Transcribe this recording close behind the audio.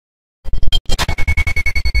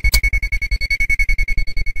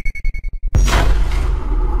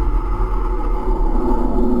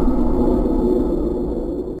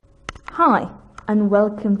Hi, and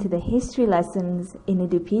welcome to the history lessons in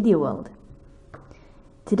Edupedia World.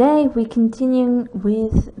 Today we're continuing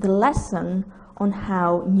with the lesson on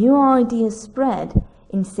how new ideas spread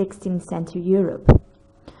in 16th century Europe.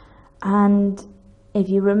 And if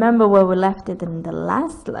you remember where we left it in the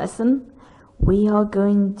last lesson, we are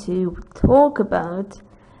going to talk about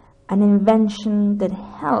an invention that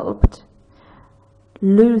helped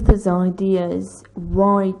Luther's ideas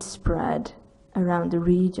widespread around the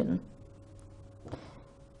region.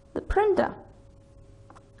 The printer,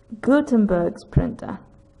 Gutenberg's printer,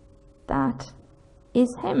 that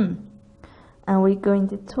is him. And we're going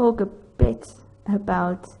to talk a bit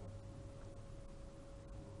about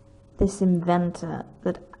this inventor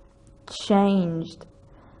that changed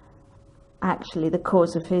actually the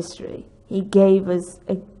course of history. He gave us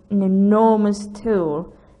an enormous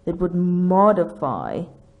tool that would modify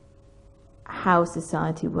how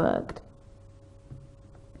society worked.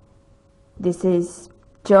 This is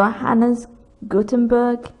Johannes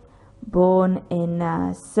Gutenberg, born in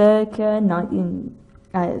circa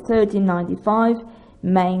 1395,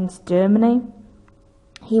 Mainz, Germany.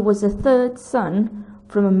 He was the third son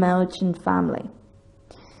from a merchant family.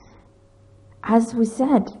 As we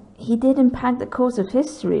said, he did impact the course of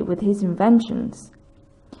history with his inventions.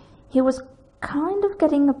 He was kind of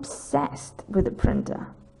getting obsessed with the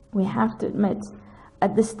printer, we have to admit.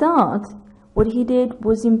 At the start, what he did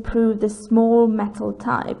was improve the small metal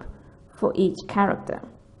type for each character.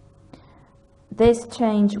 This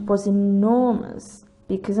change was enormous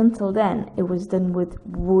because until then it was done with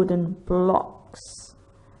wooden blocks.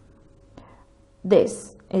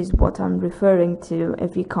 This is what I'm referring to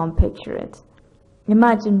if you can't picture it.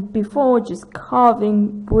 Imagine before just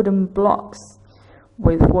carving wooden blocks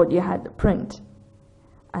with what you had to print,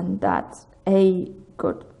 and that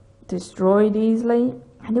got destroyed easily,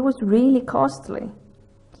 and it was really costly.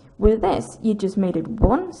 With this, you just made it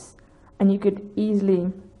once, and you could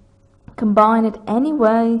easily combine it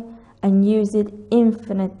anyway and use it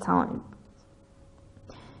infinite times.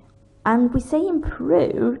 And we say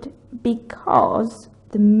improved because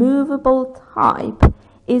the movable type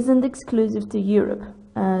isn't exclusive to Europe,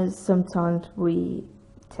 as sometimes we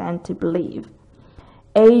tend to believe.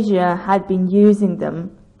 Asia had been using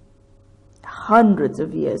them hundreds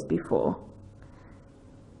of years before.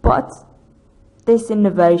 But this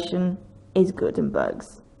innovation is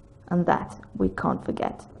Gutenberg's, and that we can't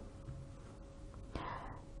forget.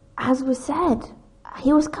 As we said,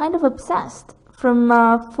 he was kind of obsessed. From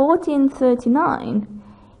 1439,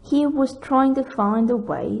 he was trying to find a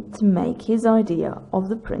way to make his idea of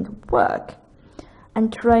the print work,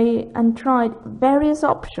 and tried various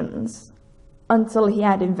options until he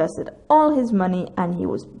had invested all his money and he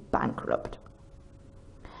was bankrupt.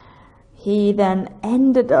 He then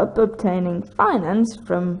ended up obtaining finance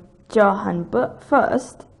from Johannes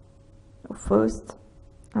First.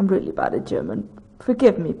 I'm really bad at German.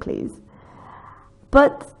 Forgive me, please.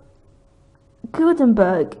 But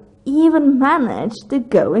Gutenberg even managed to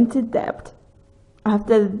go into debt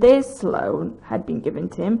after this loan had been given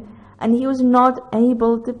to him, and he was not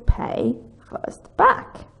able to pay First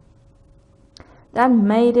back. That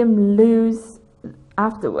made him lose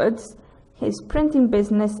afterwards his printing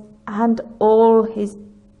business and all his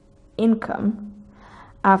income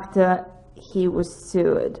after he was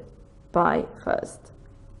sued by First.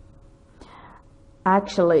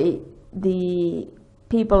 Actually, the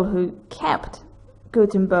people who kept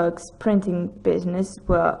Gutenberg's printing business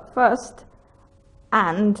were First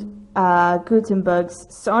and Gutenberg's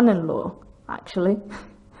son-in-law, actually.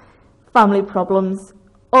 Family problems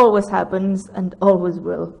always happens and always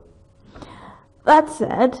will. That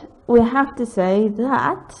said, we have to say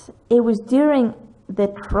that it was during the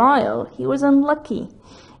trial he was unlucky.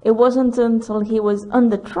 It wasn't until he was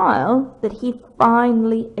under trial that he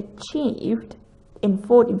finally achieved, in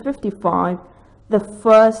 1455, the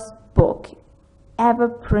first book ever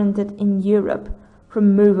printed in Europe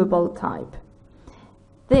from movable type.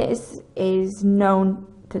 This is known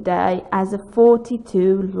today as a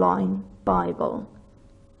 42-line Bible,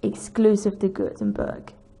 exclusive to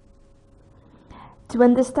Gutenberg. To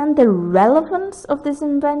understand the relevance of this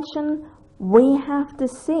invention, we have to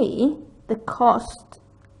see the cost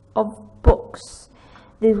of books.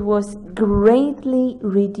 This was greatly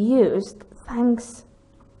reduced thanks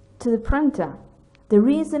to the printer. The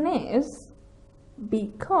reason is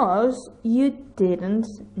because you didn't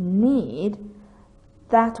need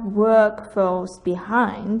that workforce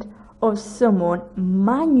behind of someone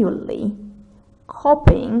manually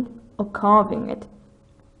copying or carving it.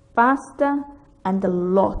 Faster and a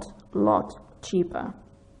lot cheaper.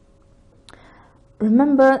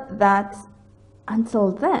 Remember that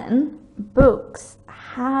until then, books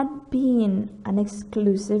had been an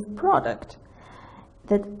exclusive product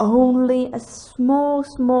that only a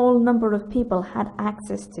small number of people had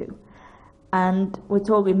access to. And we're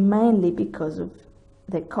talking mainly because of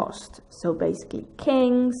the cost. So basically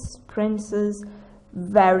kings, princes,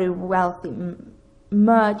 very wealthy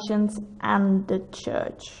merchants, and the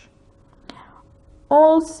church.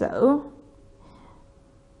 Also,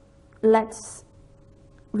 let's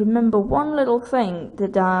remember one little thing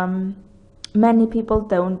that many people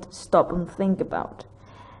don't stop and think about.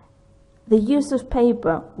 The use of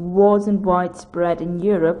paper wasn't widespread in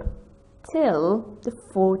Europe till the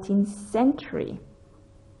 14th century.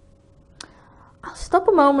 I'll stop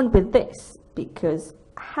a moment with this, because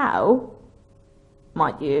how,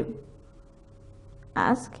 might you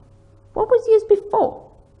ask, what was used before?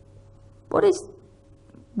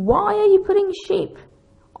 Why are you putting sheep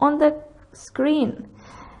on the screen?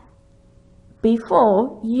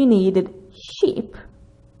 Before, you needed sheep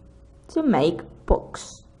to make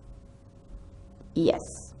books. Yes.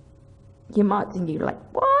 You might think you're like,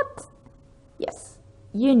 what? Yes,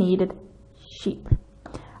 you needed sheep.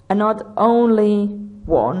 And not only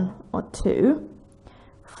one or two.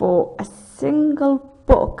 For a single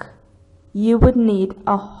book, you would need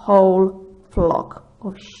a whole flock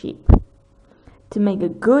of sheep. To make a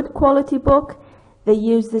good quality book, they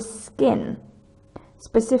used the skin,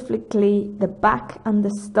 specifically the back and the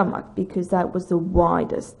stomach, because that was the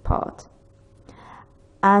widest part.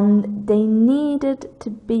 And they needed to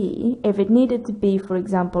be, if it needed to be, for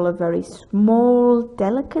example, a very small,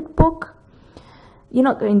 delicate book, you're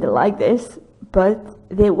not going to like this, but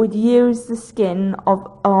they would use the skin of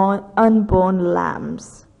unborn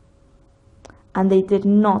lambs. And they did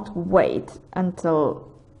not wait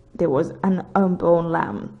until there was an unborn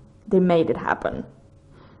lamb. They made it happen.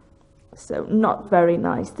 So not very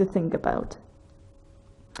nice to think about.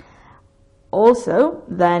 Also,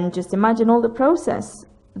 then just imagine all the process.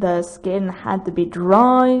 The skin had to be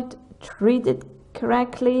dried, treated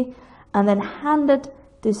correctly, and then handed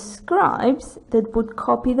to scribes that would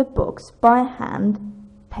copy the books by hand,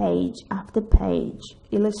 page after page,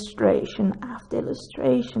 illustration after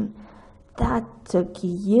illustration. That took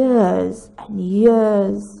years and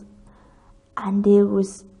years, and it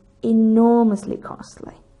was enormously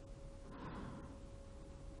costly.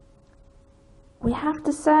 We have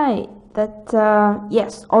to say that,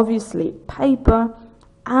 yes, obviously, paper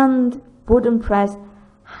and wooden press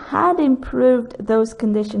had improved those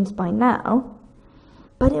conditions by now,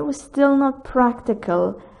 but it was still not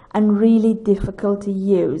practical and really difficult to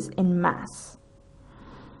use in mass.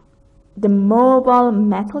 The mobile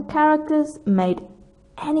metal characters made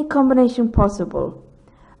any combination possible,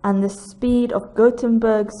 and the speed of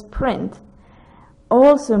Gutenberg's print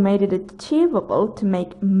also made it achievable to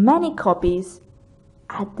make many copies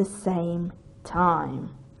at the same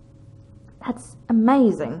time. That's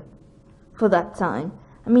amazing for that time.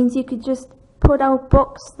 It means you could just put out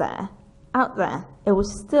books out there. It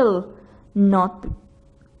was still not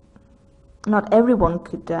everyone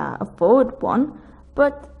could afford one,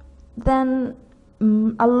 but then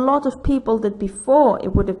a lot of people that before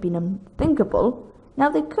it would have been unthinkable, now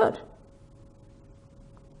they could.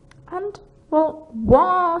 And,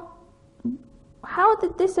 well, how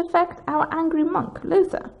did this affect our angry monk,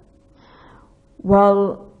 Luther?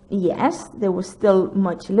 Well, yes, there was still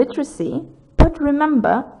much literacy, but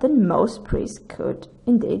remember that most priests could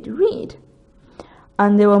indeed read.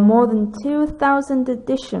 And there were more than 2,000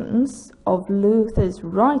 editions of Luther's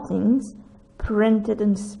writings printed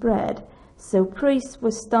and spread, so priests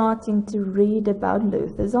were starting to read about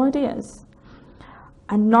Luther's ideas.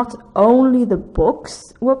 And not only the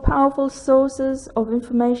books were powerful sources of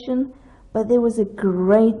information, but there was a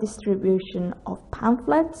great distribution of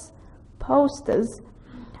pamphlets, posters,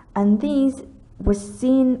 and these were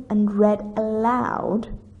seen and read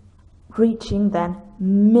aloud, reaching then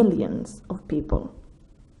millions of people.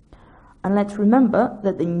 And let's remember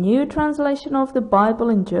that the new translation of the Bible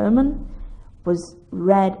in German was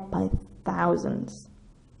read by thousands.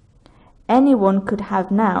 Anyone could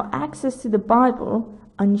have now access to the Bible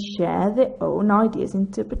and share their own ideas and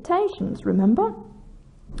interpretations, remember?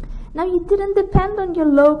 Now, you didn't depend on your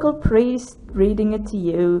local priest reading it to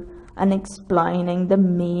you and explaining the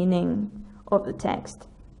meaning of the text.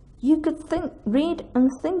 You could read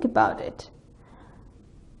and think about it.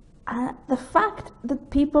 The fact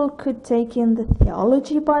that people could take in the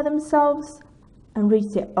theology by themselves and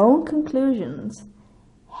reach their own conclusions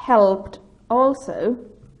helped also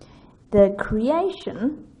the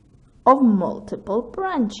creation of multiple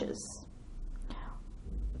branches.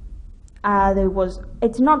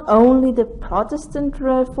 It's not only the Protestant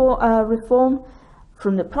reform.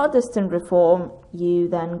 From the Protestant reform, you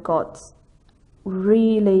then got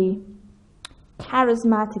really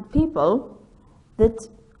charismatic people that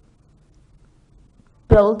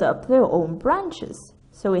build up their own branches.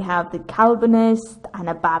 So we have the Calvinists,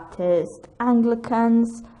 Anabaptists,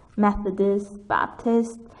 Anglicans, Methodists,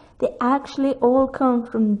 Baptists. They actually all come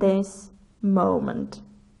from this moment.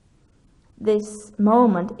 This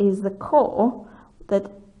moment is the core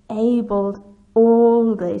that enabled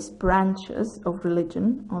all these branches of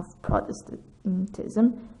religion, of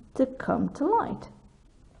Protestantism, to come to light.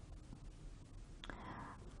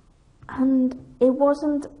 And it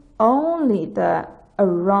wasn't only the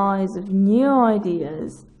rise of new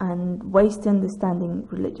ideas and ways to understanding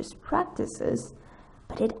religious practices,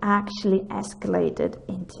 but it actually escalated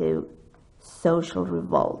into social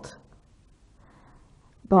revolt.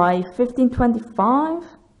 By 1525,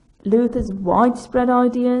 Luther's widespread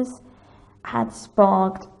ideas had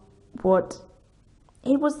sparked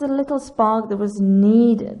it was the little spark that was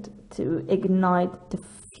needed to ignite the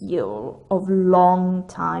fuel of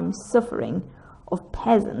long-time suffering of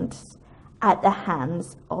peasants at the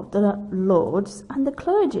hands of the lords and the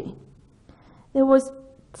clergy. There was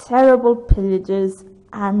terrible pillages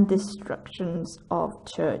and destructions of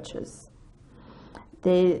churches.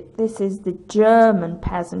 This is the German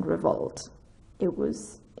peasant revolt.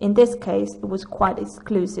 In this case, it was quite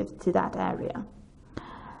exclusive to that area.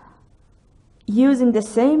 Using the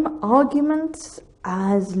same arguments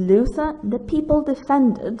as Luther, the people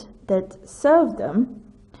defended that serfdom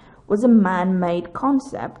was a man-made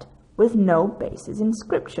concept with no basis in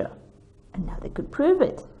scripture. And now they could prove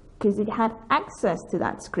it, because it had access to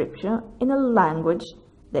that scripture in a language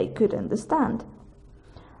they could understand.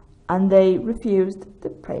 And they refused to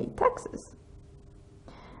pay taxes.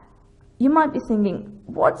 You might be thinking,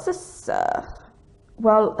 what's a serf?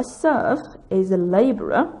 Well, a serf is a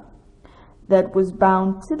laborer that was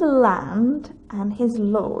bound to the land and his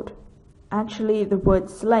lord. Actually, the word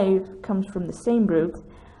slave comes from the same root,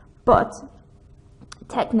 but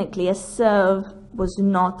technically a serf was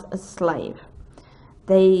not a slave.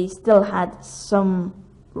 They still had some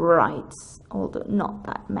rights, although not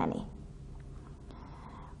that many.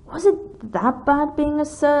 Was it that bad being a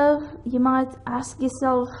serf? You might ask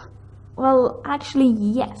yourself. Well, actually,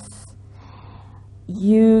 yes.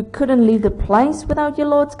 You couldn't leave the place without your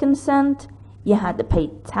lord's consent. You had to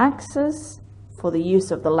pay taxes for the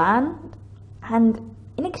use of the land. And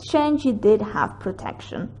in exchange, you did have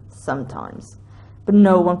protection sometimes. But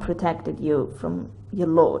no one protected you from your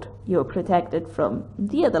lord. You were protected from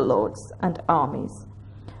the other lords and armies,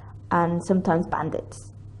 and sometimes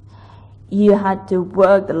bandits. You had to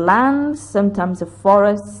work the land, sometimes the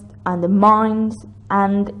forest and the mines,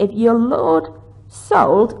 and if your lord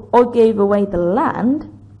sold or gave away the land,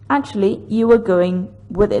 actually you were going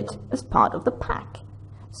with it as part of the pack.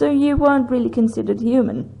 So you weren't really considered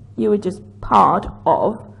human. You were just part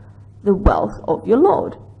of the wealth of your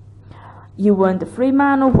lord. You weren't a free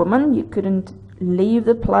man or woman. You couldn't leave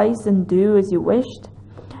the place and do as you wished.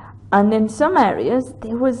 And in some areas,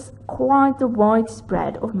 there was quite a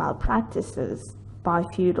widespread of malpractices by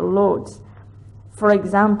feudal lords. For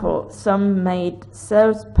example, some made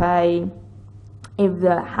serfs pay if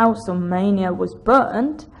the house of Mania was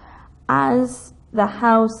burnt, as the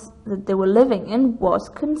house that they were living in was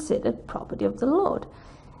considered property of the lord.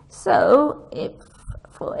 So, if,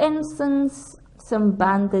 for instance, some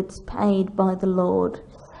bandits paid by the lord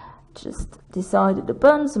just decided to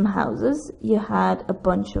burn some houses, you had a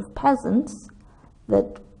bunch of peasants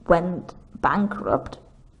that went bankrupt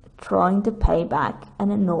trying to pay back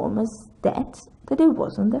an enormous debt that it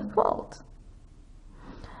wasn't their fault.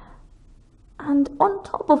 And on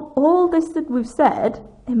top of all this that we've said,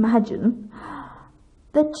 imagine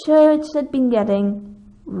the church had been getting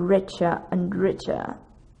richer and richer,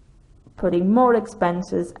 putting more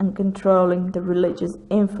expenses and controlling the religious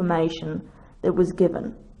information that was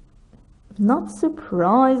given. Not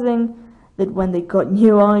surprising that when they got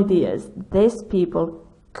new ideas, these people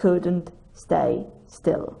couldn't stay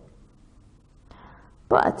still.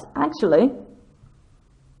 But actually,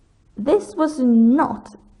 this was not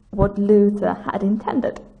what Luther had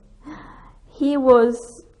intended. He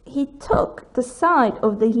took the side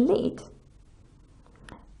of the elite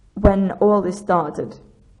when all this started.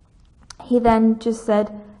 He then just said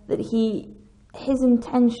that his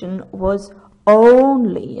intention was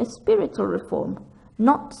only a spiritual reform,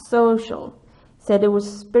 not social. He said it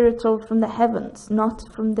was spiritual from the heavens, not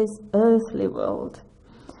from this earthly world.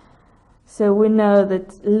 So we know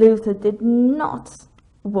that Luther did not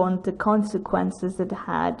want the consequences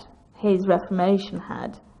that his Reformation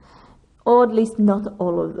had, or at least not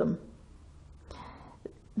all of them.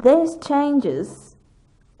 These changes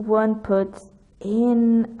weren't put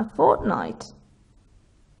in a fortnight,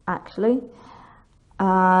 actually.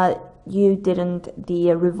 The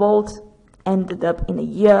revolt ended up in a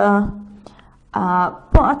year,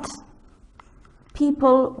 but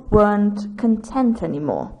people weren't content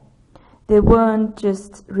anymore. They weren't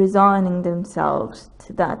just resigning themselves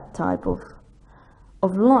to that type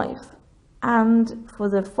of life. And for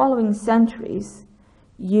the following centuries,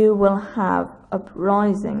 you will have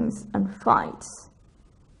uprisings and fights.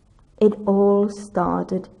 It all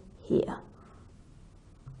started here.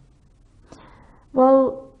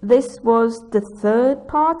 Well, this was the third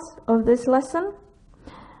part of this lesson.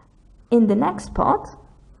 In the next part,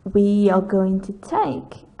 we are going to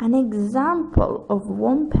take an example of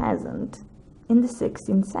one peasant in the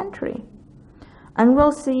 16th century. And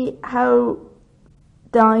we'll see how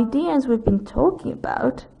the ideas we've been talking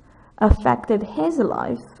about affected his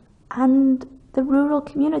life and the rural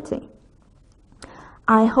community.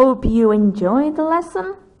 I hope you enjoyed the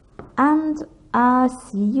lesson, and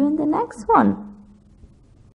see you in the next one.